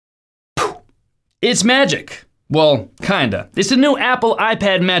It's magic. Well, kinda. It's the new Apple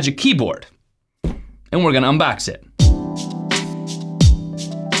iPad Magic Keyboard. And we're gonna unbox it.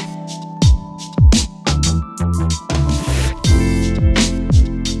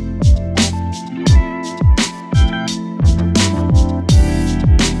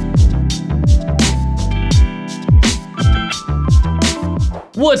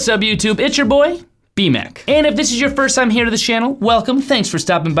 What's up, YouTube? It's your boy, BMAC. And if this is your first time here to the channel, welcome, thanks for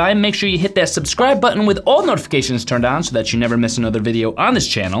stopping by, and make sure you hit that subscribe button with all notifications turned on so that you never miss another video on this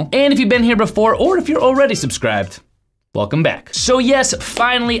channel. And if you've been here before, or if you're already subscribed, welcome back. So yes,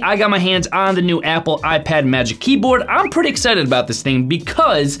 finally, I got my hands on the new Apple iPad Magic Keyboard. I'm pretty excited about this thing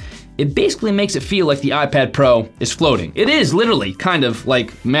because it basically makes it feel like the iPad Pro is floating. It is literally kind of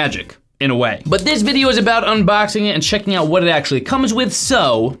like magic, in a way. But this video is about unboxing it and checking out what it actually comes with,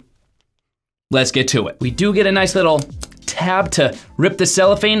 so let's get to it. We do get a nice little tab to rip the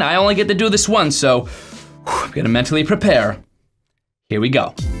cellophane. I only get to do this once, so I'm gonna mentally prepare. Here we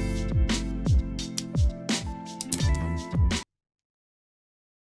go.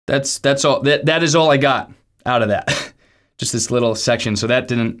 That's all, that is all I got out of that. Just this little section, so that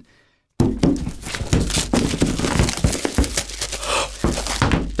didn't.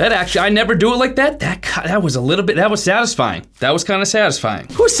 That actually, I never do it like that. That was a little bit, that was satisfying. That was kind of satisfying.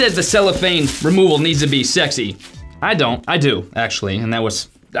 Who says the cellophane removal needs to be sexy? I don't, I do, actually, and that was,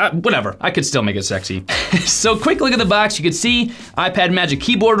 whatever, I could still make it sexy. So quick look at the box, you can see iPad Magic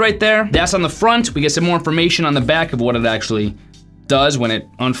Keyboard right there. That's on the front. We get some more information on the back of what it actually does when it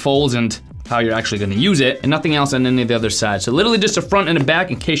unfolds and how you're actually gonna use it, and nothing else on any of the other sides. So literally just a front and a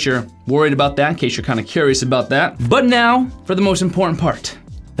back in case you're worried about that, in case you're kind of curious about that. But now, for the most important part,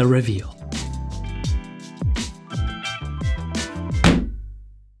 the reveal.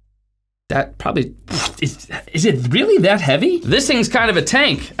 That probably, is it really that heavy? This thing's kind of a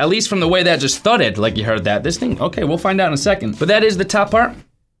tank, at least from the way that just thudded, like you heard that. This thing, okay, we'll find out in a second. But that is the top part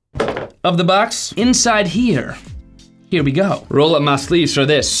of the box. Inside here we go. Roll up my sleeves for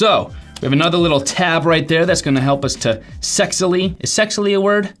this. So, we have another little tab right there that's gonna help us to sexily, is sexily a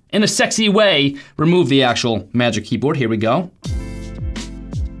word? In a sexy way, remove the actual Magic Keyboard. Here we go.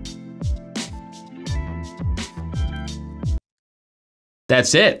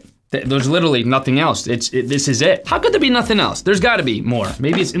 That's it. There's literally nothing else. This is it. How could there be nothing else? There's gotta be more.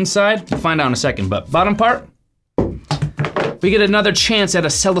 Maybe it's inside, we'll find out in a second, but bottom part, we get another chance at a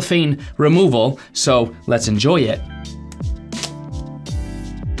cellophane removal, so let's enjoy it.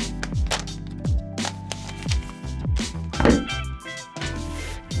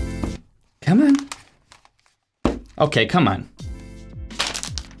 Come on. Okay, come on.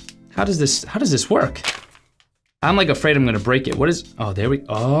 How does this work? I'm like afraid I'm gonna break it. What is, oh, there we,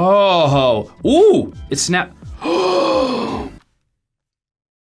 oh, ooh, it snapped.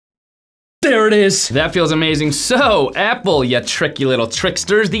 There it is. That feels amazing. So, Apple, you tricky little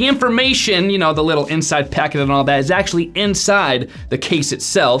tricksters. The information, you know, the little inside packet and all that is actually inside the case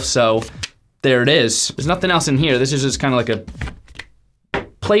itself, so there it is. There's nothing else in here. This is just kind of like a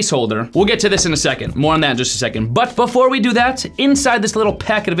placeholder. We'll get to this in a second. More on that in just a second. But before we do that, inside this little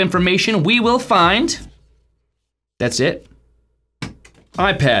packet of information, we will find, that's it.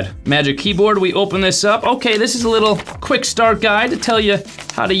 iPad Magic Keyboard, we open this up. Okay, this is a little quick start guide to tell you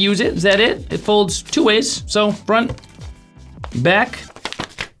how to use it. Is that it? It folds two ways, so front, back.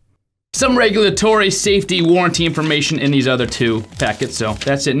 Some regulatory safety warranty information in these other two packets, so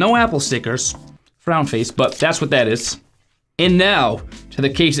that's it. No Apple stickers, frown face, but that's what that is. And now, to the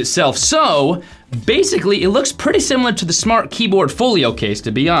case itself. So, basically, it looks pretty similar to the Smart Keyboard Folio case,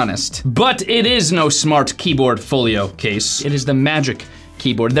 to be honest. But it is no Smart Keyboard Folio case. It is the Magic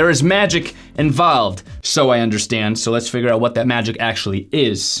Keyboard. There is magic involved, so I understand. So let's figure out what that magic actually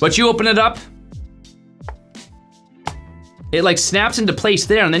is. But you open it up, it like snaps into place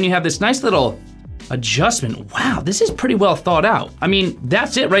there, and then you have this nice little adjustment. Wow, this is pretty well thought out. I mean,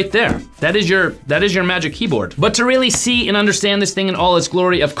 that's it right there. That is your Magic Keyboard. But to really see and understand this thing in all its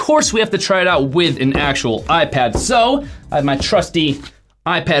glory, of course we have to try it out with an actual iPad. So, I have my trusty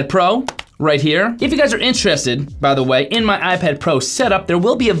iPad Pro right here. If you guys are interested, by the way, in my iPad Pro setup, there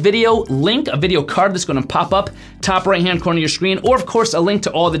will be a video link, a video card that's gonna pop up top right-hand corner of your screen, or of course, a link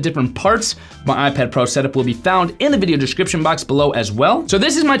to all the different parts of my iPad Pro setup will be found in the video description box below as well. So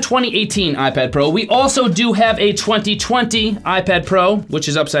this is my 2018 iPad Pro. We also do have a 2020 iPad Pro, which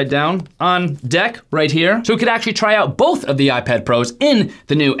is upside down, on deck right here. So we could actually try out both of the iPad Pros in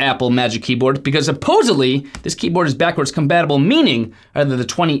the new Apple Magic Keyboard, because supposedly this keyboard is backwards compatible, meaning either the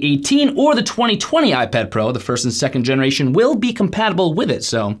 2018 or the 2020 iPad Pro, the first and second generation, will be compatible with it,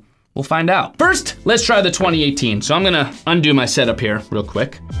 so we'll find out. First, let's try the 2018. So I'm gonna undo my setup here real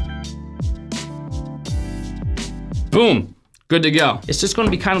quick. Boom, good to go. It's just gonna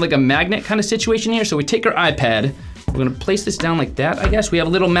be kind of like a magnet kind of situation here. So we take our iPad, we're gonna place this down like that, I guess. We have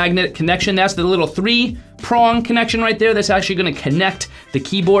a little magnetic connection. That's the little 3-prong connection right there. That's actually gonna connect the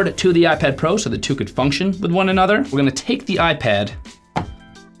keyboard to the iPad Pro so the two could function with one another. We're gonna take the iPad.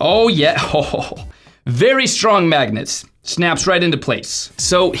 Oh yeah, oh, very strong magnets. Snaps right into place.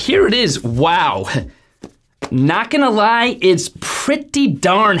 So here it is, wow. Not gonna lie, it's pretty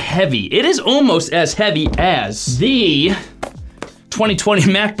darn heavy. It is almost as heavy as the 2020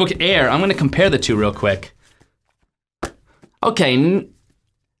 MacBook Air. I'm gonna compare the two real quick. Okay,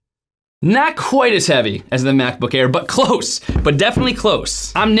 not quite as heavy as the MacBook Air, but close, but definitely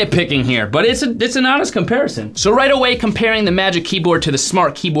close. I'm nitpicking here, but it's an honest comparison. So right away, comparing the Magic Keyboard to the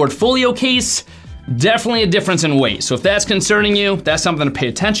Smart Keyboard Folio case, definitely a difference in weight. So if that's concerning you, that's something to pay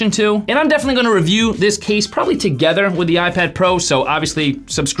attention to. And I'm definitely gonna review this case probably together with the iPad Pro, so obviously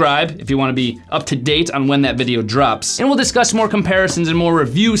subscribe if you wanna be up to date on when that video drops. And we'll discuss more comparisons and more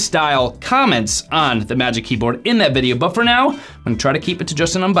review style comments on the Magic Keyboard in that video. But for now, I'm gonna try to keep it to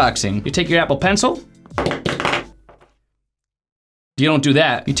just an unboxing. You take your Apple Pencil. You don't do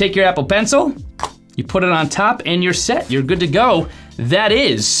that. You take your Apple Pencil, you put it on top and you're set, you're good to go. That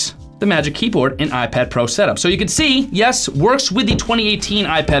is the Magic Keyboard and iPad Pro setup. So you can see, yes, works with the 2018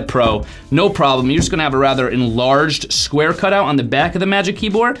 iPad Pro, no problem. You're just gonna have a rather enlarged square cutout on the back of the Magic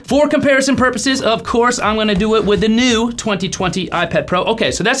Keyboard. For comparison purposes, of course, I'm gonna do it with the new 2020 iPad Pro.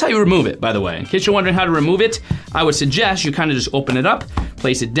 Okay, so that's how you remove it, by the way. In case you're wondering how to remove it, I would suggest you kind of just open it up,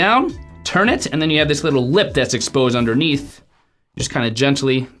 place it down, turn it, and then you have this little lip that's exposed underneath. Just kind of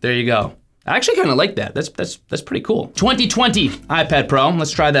gently, there you go. I actually kind of like that. That's pretty cool. 2020 iPad Pro,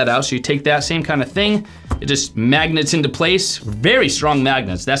 let's try that out. So you take that same kind of thing, it just magnets into place. Very strong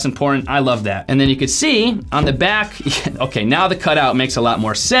magnets, that's important, I love that. And then you can see on the back, okay, now the cutout makes a lot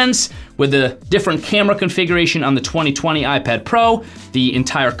more sense. With the different camera configuration on the 2020 iPad Pro, the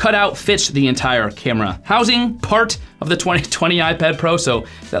entire cutout fits the entire camera housing part of the 2020 iPad Pro, so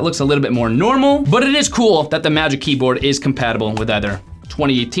that looks a little bit more normal. But it is cool that the Magic Keyboard is compatible with either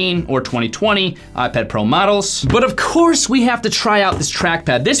 2018 or 2020 iPad Pro models. But of course we have to try out this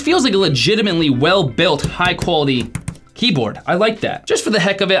trackpad. This feels like a legitimately well-built, high-quality keyboard. I like that. Just for the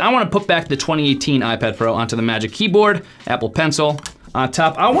heck of it, I wanna put back the 2018 iPad Pro onto the Magic Keyboard, Apple Pencil on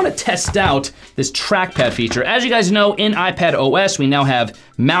top. I wanna test out this trackpad feature. As you guys know, in iPad OS, we now have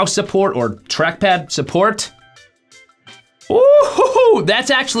mouse support or trackpad support. Ooh,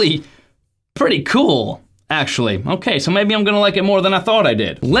 that's actually pretty cool. Actually, okay, so maybe I'm gonna like it more than I thought I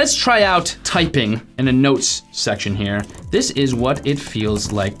did. Let's try out typing in the notes section here. This is what it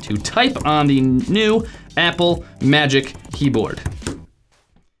feels like to type on the new Apple Magic Keyboard.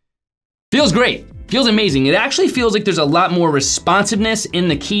 Feels great, feels amazing. It actually feels like there's a lot more responsiveness in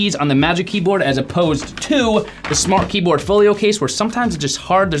the keys on the Magic Keyboard as opposed to the Smart Keyboard Folio case where sometimes it's just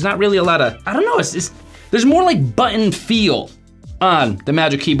hard. There's not really a lot of, I don't know, there's more like button feel on the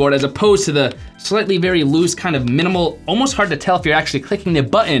Magic Keyboard as opposed to the slightly very loose kind of minimal, almost hard to tell if you're actually clicking the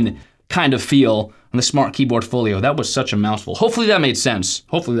button kind of feel on the Smart Keyboard Folio. That was such a mouthful. Hopefully that made sense.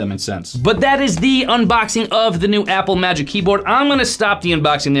 Hopefully that made sense. But that is the unboxing of the new Apple Magic Keyboard. I'm gonna stop the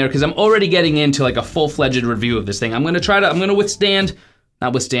unboxing there because I'm already getting into like a full-fledged review of this thing. I'm gonna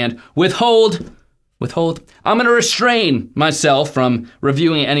withhold. I'm gonna restrain myself from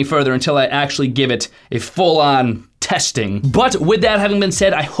reviewing it any further until I actually give it a full-on testing. But with that having been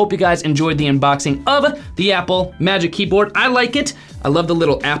said, I hope you guys enjoyed the unboxing of the Apple Magic Keyboard. I like it. I love the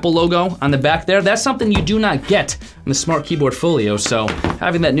little Apple logo on the back there. That's something you do not get in the Smart Keyboard Folio, so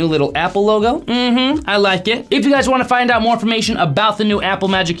having that new little Apple logo, I like it. If you guys wanna find out more information about the new Apple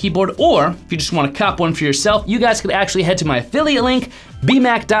Magic Keyboard, or if you just wanna cop one for yourself, you guys could actually head to my affiliate link,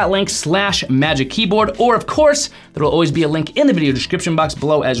 bmac.link/Magic Keyboard, or of course, there will always be a link in the video description box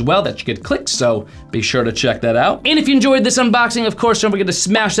below as well that you could click, so be sure to check that out. And if you enjoyed this unboxing, of course, don't forget to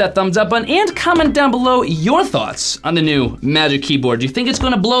smash that thumbs up button and comment down below your thoughts on the new Magic Keyboard. Do you think it's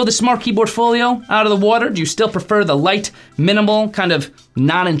gonna blow the Smart Keyboard Folio out of the water? Do you still prefer the light, minimal, kind of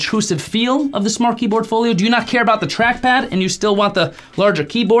non-intrusive feel of the Smart Keyboard Folio? Do you not care about the trackpad and you still want the larger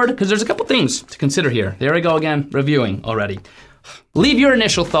keyboard? Because there's a couple things to consider here. There we go again, reviewing already. Leave your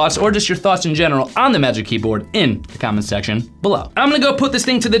initial thoughts or just your thoughts in general on the Magic Keyboard in the comment section below. I'm gonna go put this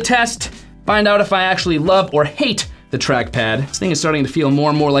thing to the test, find out if I actually love or hate the trackpad. This thing is starting to feel more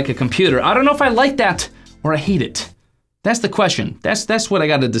and more like a computer. I don't know if I like that or I hate it. That's the question. That's what I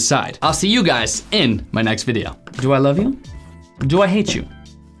gotta decide. I'll see you guys in my next video. Do I love you? Do I hate you?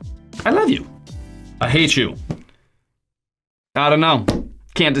 I love you. I hate you. I don't know.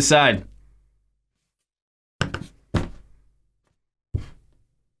 Can't decide.